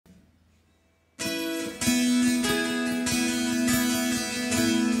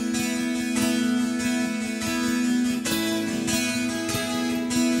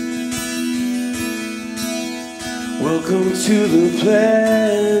Welcome to the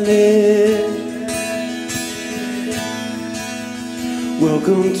planet.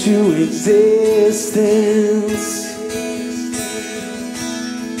 Welcome to existence.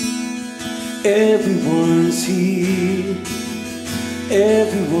 Everyone's here.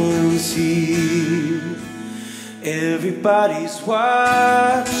 Everyone's here. Everybody's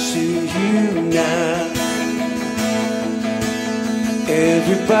watching you now.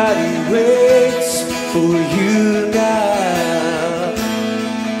 Everybody waits for you now.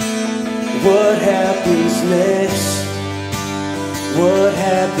 What happens next? What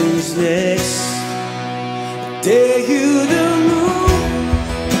happens next? Dare you to move,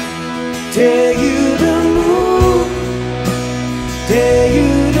 dare you to move, dare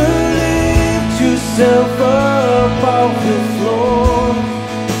you to lift yourself up off the floor.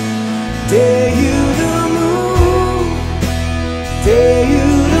 Dare you to move, dare you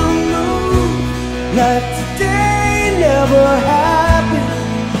to move, like today never happened,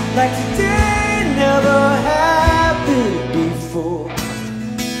 like today never happened before.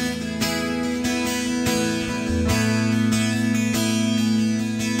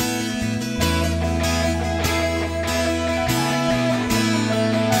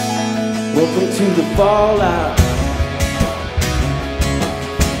 Welcome to the fallout.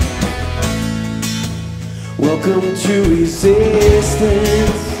 Welcome to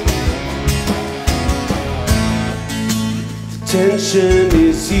resistance. The tension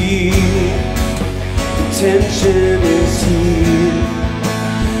is here. The tension is here.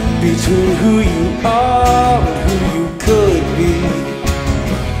 Between who you are and who you could be.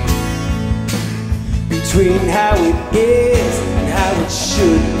 Between how it is and how it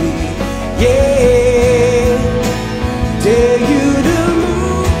should be. Yeah. Dare you to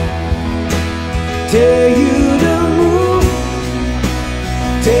move. Dare you to move.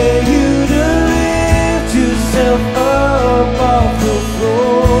 Dare you to lift yourself up off the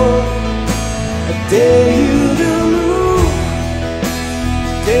floor. I dare you to move.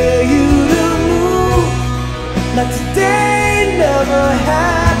 Dare you to move. Like today never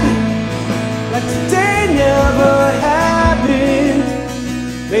happened. Like today never happened.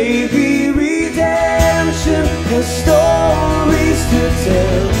 Maybe redemption has stories to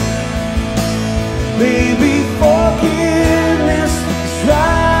tell. Maybe forgiveness is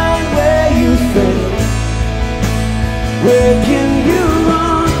right where you fell. Where can you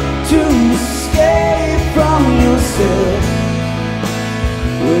run to escape from yourself?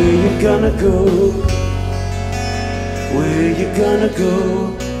 Where you gonna go? Where you gonna go?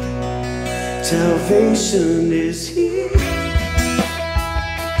 Salvation is here.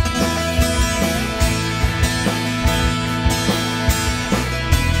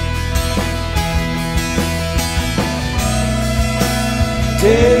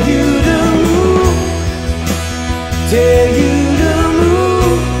 Dare you to move, dare you to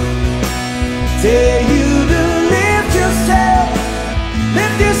move, dare you to lift yourself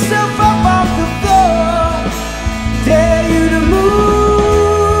up off the floor. Dare you to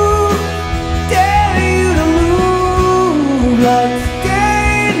move, dare you to move, like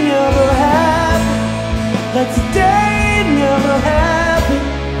today never happened, like today never happened,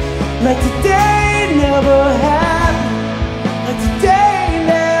 like today never happened.